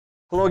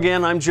Hello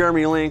again, I'm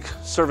Jeremy Link,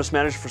 Service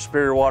Manager for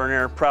Superior Water and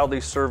Air, proudly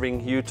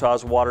serving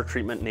Utah's water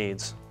treatment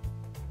needs.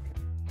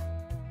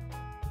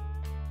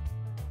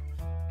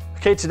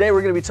 Okay, today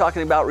we're going to be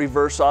talking about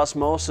reverse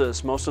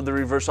osmosis. Most of the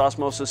reverse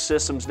osmosis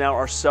systems now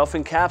are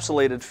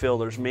self-encapsulated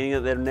filters, meaning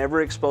that they're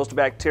never exposed to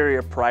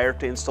bacteria prior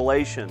to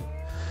installation.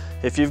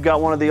 If you've got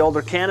one of the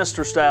older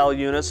canister style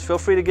units, feel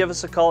free to give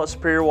us a call at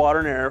Superior Water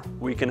and Air.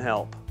 We can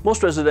help.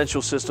 Most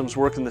residential systems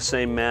work in the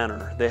same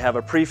manner. They have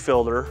a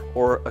pre-filter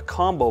or a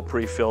combo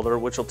pre-filter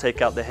which will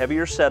take out the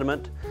heavier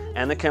sediment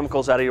and the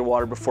chemicals out of your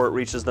water before it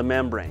reaches the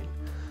membrane.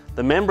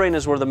 The membrane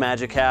is where the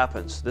magic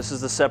happens. This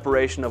is the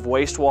separation of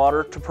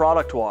wastewater to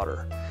product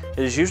water.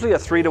 It is usually a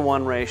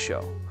 3-to-1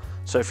 ratio.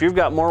 So if you've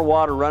got more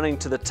water running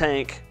to the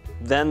tank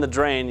than the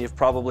drain, you've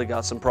probably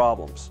got some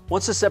problems.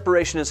 Once the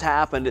separation has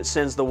happened, it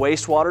sends the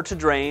wastewater to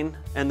drain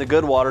and the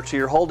good water to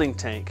your holding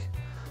tank.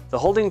 The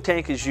holding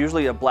tank is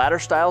usually a bladder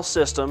style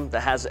system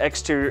that has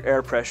exterior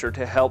air pressure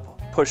to help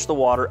push the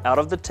water out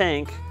of the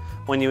tank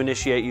when you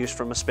initiate use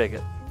from a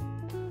spigot.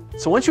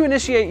 So once you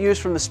initiate use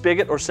from the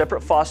spigot or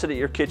separate faucet at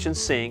your kitchen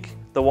sink,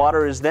 the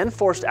water is then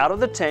forced out of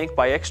the tank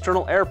by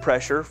external air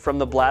pressure from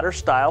the bladder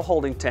style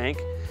holding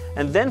tank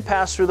and then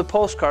passed through the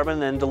postcarbon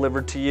and then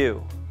delivered to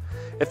you.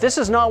 If this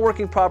is not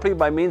working properly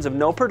by means of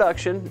no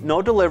production,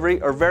 no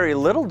delivery, or very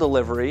little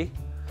delivery,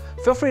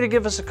 feel free to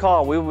give us a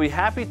call. We will be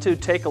happy to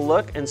take a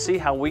look and see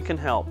how we can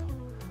help.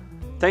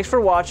 Thanks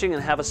for watching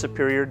and have a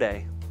superior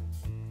day.